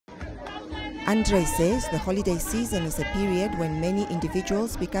Andre says the holiday season is a period when many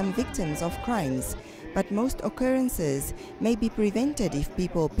individuals become victims of crimes, but most occurrences may be prevented if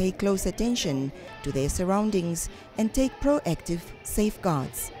people pay close attention to their surroundings and take proactive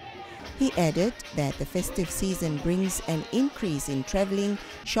safeguards. He added that the festive season brings an increase in traveling,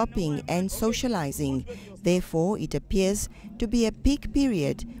 shopping and socializing. Therefore, it appears to be a peak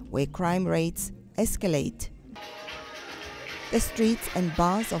period where crime rates escalate. The streets and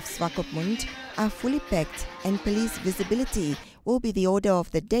bars of Swakopmund are fully packed and police visibility will be the order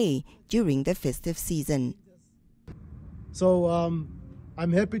of the day during the festive season. So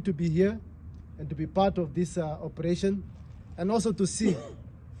I'm happy to be here and to be part of this operation, and also to see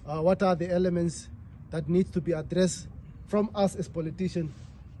what are the elements that need to be addressed from us as politicians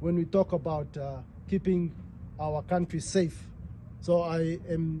when we talk about keeping our country safe. So I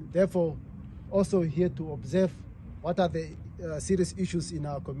am therefore also here to observe what are the serious issues in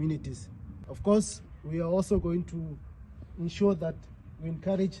our communities. Of course, we are also going to ensure that we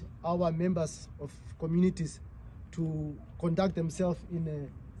encourage our members of communities to conduct themselves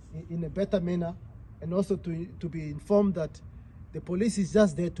in a better manner, and also to be informed that the police is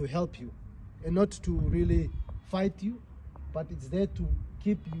just there to help you and not to really fight you, but it's there to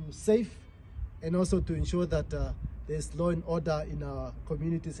keep you safe and also to ensure that there's law and order in our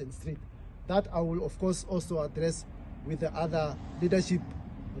communities and streets. That I will of course also address with the other leadership,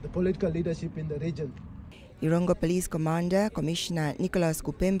 the political leadership in the region. Erongo Police Commander Commissioner Nicholas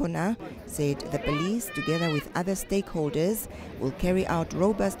Kupembona said the police, together with other stakeholders, will carry out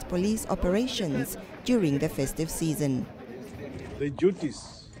robust police operations during the festive season. The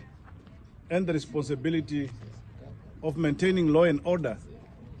duties and the responsibility of maintaining law and order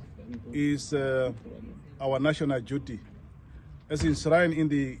is our national duty, as enshrined in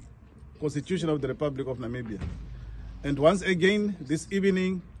the Constitution of the Republic of Namibia. And once again, this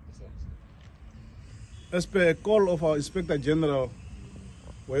evening, as per a call of our Inspector General,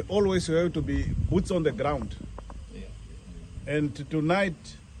 we always have to be boots on the ground. And tonight,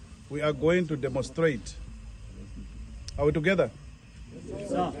 we are going to demonstrate. Are we together?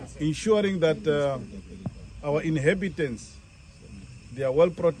 Ensuring that our inhabitants, they are well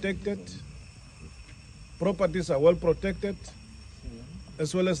protected, properties are well protected,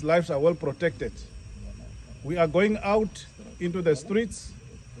 as well as lives are well protected. We are going out into the streets.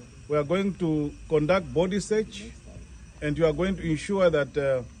 We are going to conduct body search, and we are going to ensure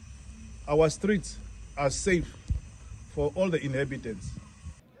that our streets are safe for all the inhabitants.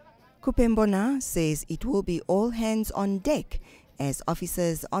 Kupembona says it will be all hands on deck as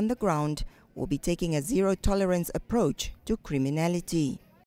officers on the ground will be taking a zero-tolerance approach to criminality.